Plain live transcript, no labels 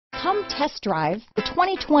Come test drive the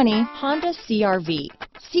 2020 Honda CR-V.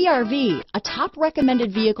 CR-V, a top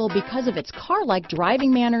recommended vehicle because of its car-like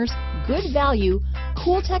driving manners, good value,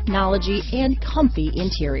 cool technology, and comfy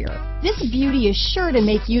interior. This beauty is sure to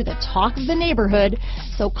make you the talk of the neighborhood,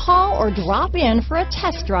 so call or drop in for a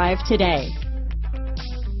test drive today.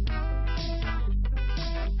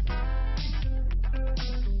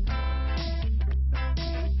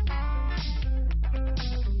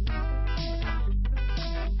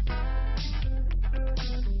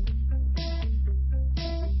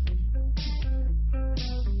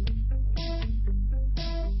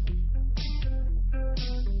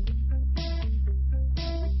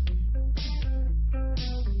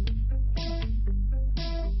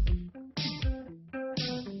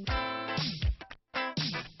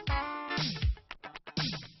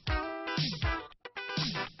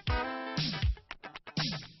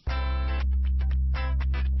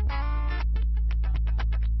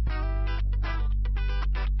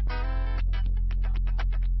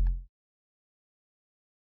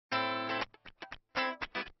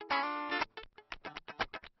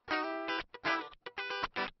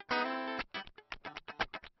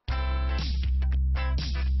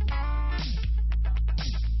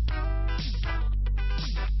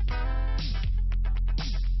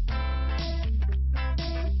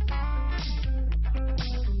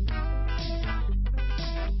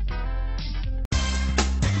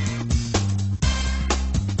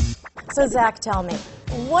 So Zach, tell me,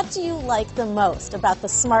 what do you like the most about the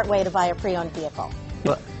smart way to buy a pre-owned vehicle?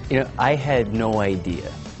 Well, I had no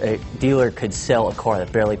idea a dealer could sell a car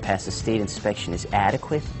that barely passed the state inspection as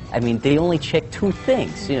adequate. I mean, they only check two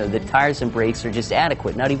things. The tires and brakes are just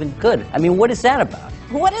adequate, not even good. I mean, what is that about?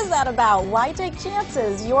 What is that about? Why take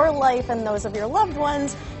chances? Your life and those of your loved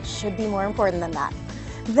ones should be more important than that.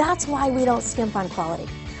 That's why we don't skimp on quality.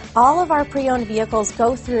 All of our pre-owned vehicles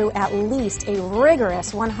go through at least a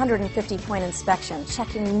rigorous 150-point inspection,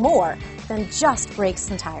 checking more than just brakes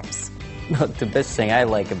and tires. The best thing I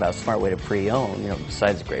like about Smart Way to Pre-Own,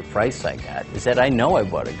 besides the great price I got, is that I know I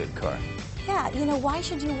bought a good car. Yeah, why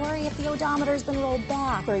should you worry if the odometer's been rolled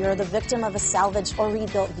back, or you're the victim of a salvaged or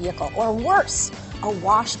rebuilt vehicle, or worse, a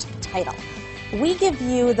washed title? We give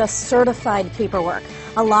you the certified paperwork,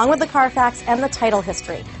 along with the Carfax and the title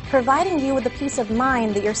history, providing you with the peace of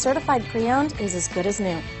mind that your certified pre-owned is as good as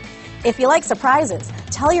new. If you like surprises,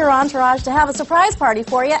 tell your entourage to have a surprise party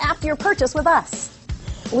for you after your purchase with us.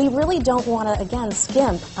 We really don't want to, again,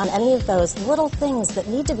 skimp on any of those little things that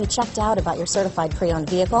need to be checked out about your certified pre-owned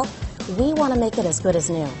vehicle. We want to make it as good as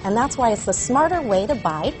new, and that's why it's the smarter way to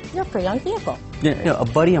buy your pre-owned vehicle. A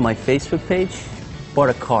buddy on my Facebook page bought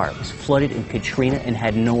a car. It was flooded in Katrina and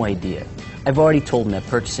had no idea. I've already told him that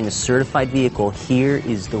purchasing a certified vehicle here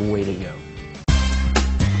is the way to go.